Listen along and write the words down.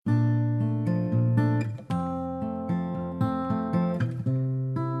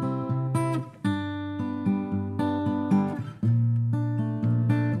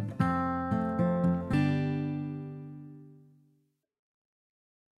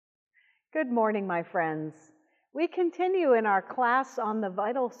Good morning, my friends. We continue in our class on the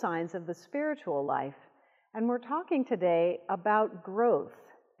vital signs of the spiritual life, and we're talking today about growth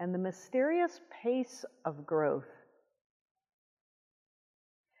and the mysterious pace of growth.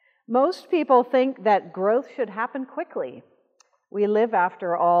 Most people think that growth should happen quickly. We live,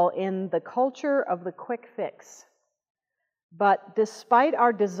 after all, in the culture of the quick fix. But despite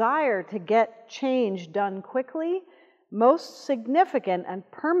our desire to get change done quickly, most significant and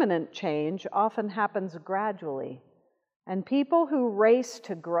permanent change often happens gradually, and people who race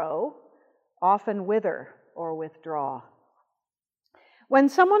to grow often wither or withdraw. When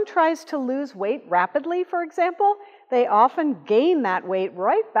someone tries to lose weight rapidly, for example, they often gain that weight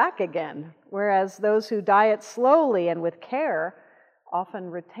right back again, whereas those who diet slowly and with care often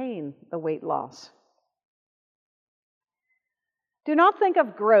retain the weight loss. Do not think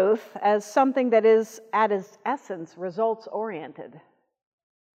of growth as something that is, at its essence, results-oriented.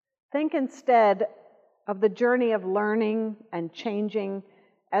 Think instead of the journey of learning and changing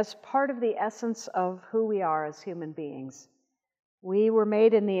as part of the essence of who we are as human beings. We were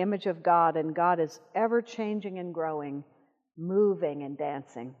made in the image of God, and God is ever-changing and growing, moving and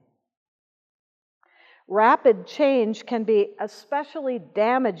dancing. Rapid change can be especially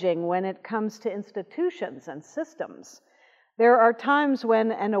damaging when it comes to institutions and systems. There are times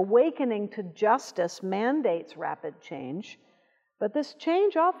when an awakening to justice mandates rapid change, but this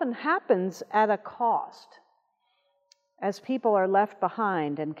change often happens at a cost, as people are left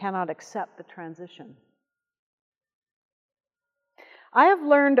behind and cannot accept the transition. I have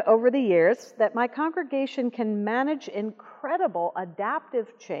learned over the years that my congregation can manage incredible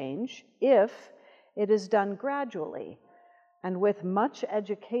adaptive change if it is done gradually and with much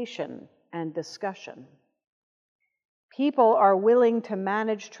education and discussion. People are willing to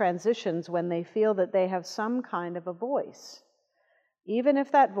manage transitions when they feel that they have some kind of a voice, even if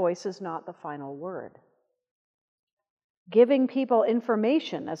that voice is not the final word. Giving people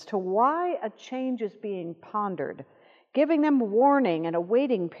information as to why a change is being pondered, giving them warning and a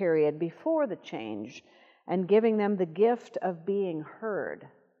waiting period before the change, and giving them the gift of being heard.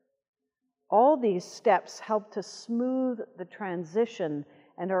 All these steps help to smooth the transition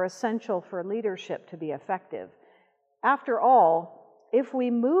and are essential for leadership to be effective. After all, if we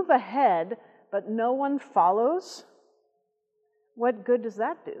move ahead but no one follows, what good does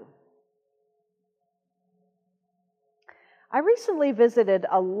that do? I recently visited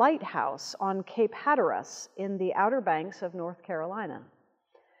a lighthouse on Cape Hatteras in the Outer Banks of North Carolina.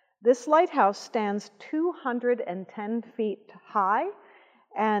 This lighthouse stands 210 feet high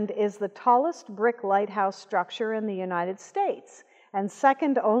and is the tallest brick lighthouse structure in the United States and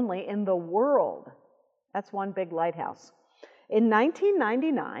second only in the world. That's one big lighthouse. In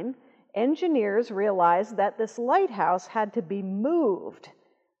 1999, engineers realized that this lighthouse had to be moved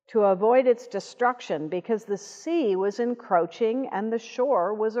to avoid its destruction because the sea was encroaching and the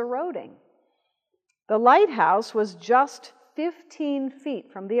shore was eroding. The lighthouse was just 15 feet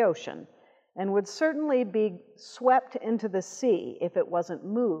from the ocean and would certainly be swept into the sea if it wasn't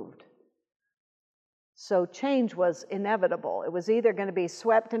moved. So change was inevitable. It was either going to be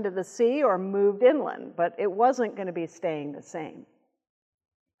swept into the sea or moved inland, but it wasn't going to be staying the same.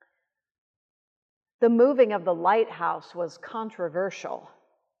 The moving of the lighthouse was controversial.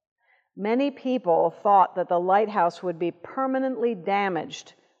 Many people thought that the lighthouse would be permanently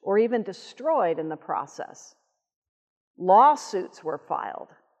damaged or even destroyed in the process. Lawsuits were filed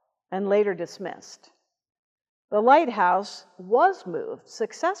and later dismissed. The lighthouse was moved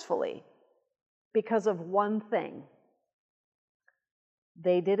successfully because of one thing.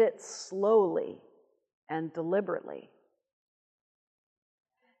 They did it slowly and deliberately.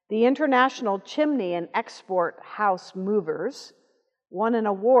 The International Chimney and Export House Movers won an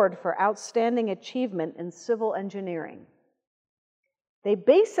award for outstanding achievement in civil engineering. They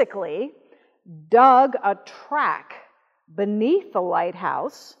basically dug a track beneath the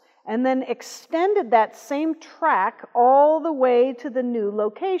lighthouse and then extended that same track all the way to the new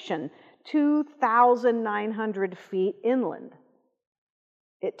location, 2,900 feet inland.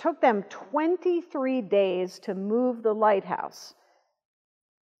 It took them 23 days to move the lighthouse,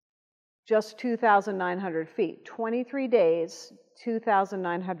 just 2,900 feet. 23 days,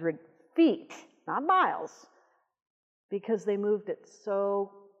 2,900 feet, not miles, because they moved it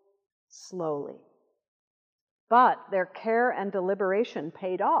so slowly. But their care and deliberation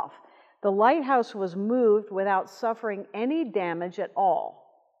paid off. The lighthouse was moved without suffering any damage at all.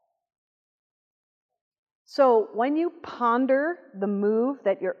 So when you ponder the move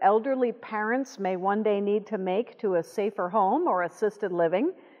that your elderly parents may one day need to make to a safer home or assisted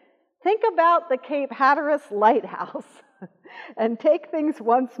living, think about the Cape Hatteras Lighthouse and take things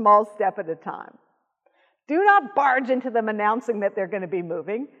one small step at a time. Do not barge into them announcing that they're going to be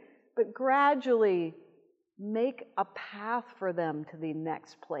moving, but gradually make a path for them to the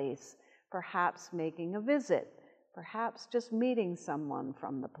next place, perhaps making a visit, perhaps just meeting someone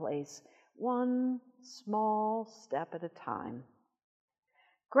from the place, one small step at a time.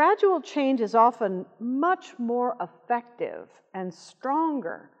 Gradual change is often much more effective and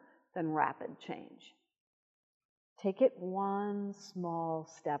stronger than rapid change. Take it one small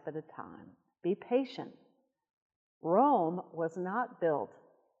step at a time. Be patient. Rome was not built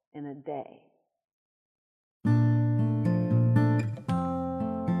in a day.